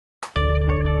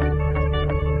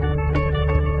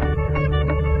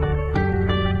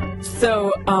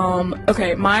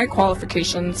Okay, my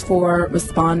qualifications for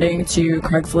responding to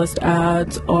Craigslist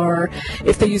ads are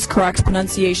if they use correct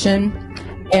pronunciation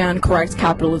and correct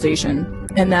capitalization,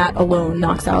 and that alone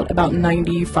knocks out about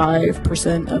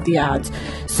 95% of the ads.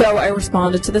 So I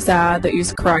responded to this ad that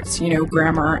used correct,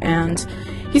 grammar, and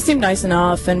he seemed nice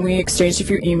enough, and we exchanged a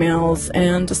few emails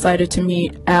and decided to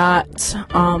meet at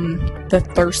the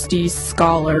Thirsty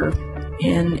Scholar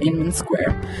in Inman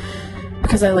Square,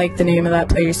 because I like the name of that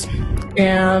place.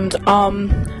 And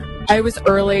I was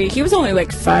early. He was only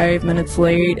like 5 minutes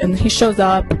late, and he shows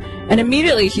up, and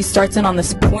immediately he starts in on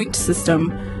this point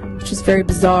system, which is very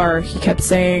bizarre. He kept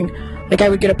saying, like, I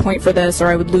would get a point for this, or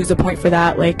I would lose a point for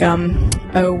that. Like,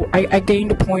 I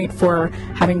gained a point for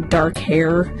having dark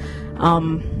hair.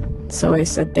 So I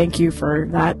said thank you for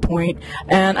that point.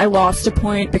 And I lost a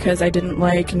point because I didn't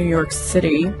like New York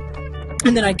City.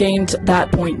 And then I gained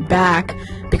that point back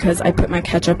because I put my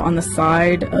ketchup on the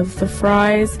side of the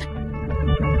fries.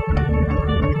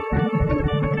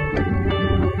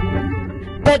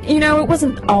 But, it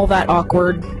wasn't all that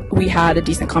awkward. We had a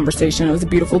decent conversation. It was a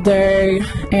beautiful day.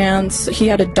 And he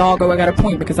had a dog. Oh, I got a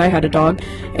point because I had a dog.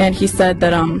 And he said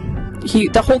that,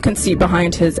 the whole conceit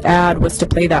behind his ad was to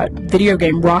play that video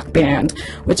game Rock Band,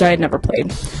 which I had never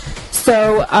played.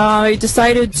 So I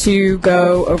decided to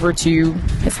go over to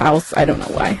his house. I don't know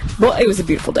why. Well, it was a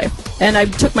beautiful day. And I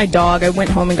took my dog. I went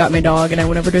home and got my dog, and I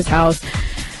went over to his house.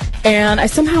 And I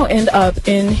somehow end up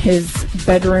in his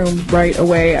bedroom right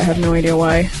away. I have no idea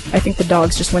why. I think the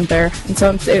dogs just went there. And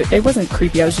so it wasn't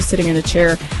creepy. I was just sitting in a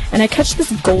chair. And I catch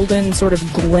this golden sort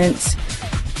of glint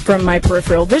from my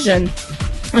peripheral vision.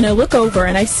 And I look over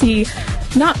and I see,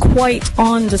 not quite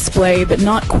on display, but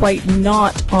not quite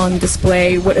not on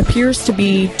display, what appears to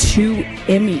be 2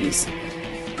 Emmys.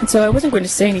 And so I wasn't going to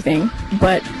say anything,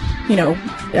 but,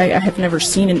 I have never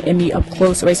seen an Emmy up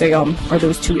close, so I say, are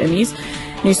those 2 Emmys?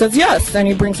 And he says, yes, and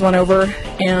he brings one over,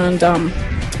 and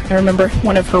I remember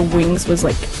one of her wings was,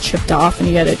 chipped off, and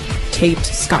he had it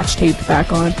scotch taped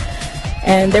back on.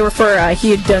 And they were for,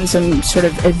 he had done some sort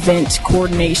of event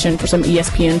coordination for some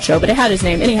ESPN show, but it had his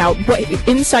name. Anyhow,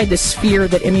 inside the sphere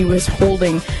that Emmy was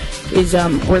holding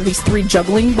were these 3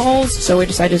 juggling balls, so I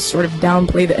decided to sort of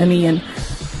downplay the Emmy and,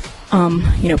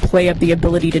 play up the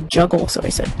ability to juggle. So I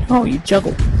said, oh, you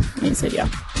juggle? And he said, yeah.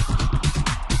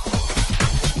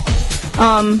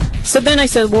 So then I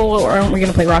said, well, aren't we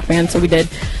going to play Rock Band? So we did.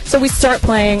 So we start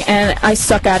playing, and I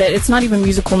suck at it. It's not even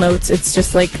musical notes. It's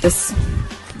just this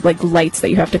lights that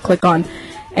you have to click on.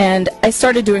 And I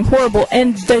started doing horrible,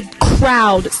 and the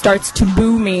crowd starts to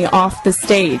boo me off the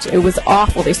stage. It was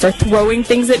awful. They start throwing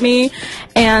things at me,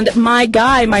 and my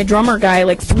drummer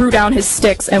guy, threw down his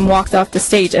sticks and walked off the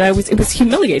stage, and it was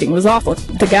humiliating. It was awful.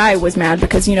 The guy was mad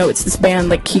because, it's this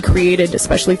band, he created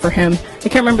especially for him. I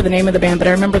can't remember the name of the band, but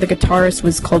I remember the guitarist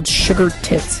was called Sugar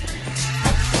Tits.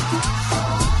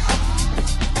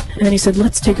 And then he said,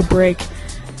 let's take a break.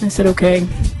 And I said, okay.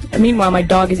 Meanwhile, my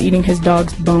dog is eating his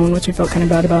dog's bone, which I felt kind of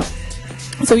bad about.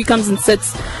 So he comes and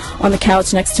sits on the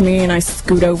couch next to me, and I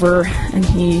scoot over, and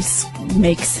he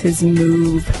makes his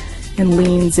move and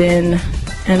leans in,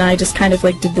 and I just kind of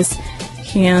did this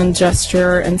hand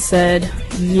gesture and said,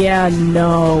 yeah,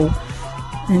 no.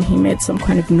 And he made some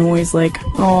kind of noise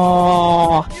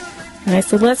aww. And I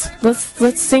said,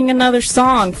 let's sing another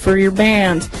song for your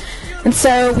band. And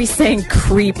so we sang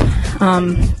Creep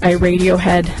by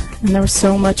Radiohead, and there was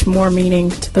so much more meaning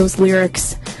to those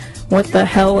lyrics. What the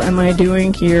hell am I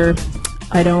doing here?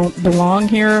 I don't belong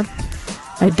here.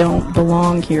 I don't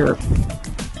belong here.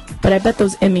 But I bet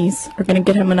those Emmys are going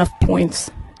to get him enough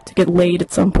points to get laid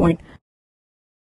at some point.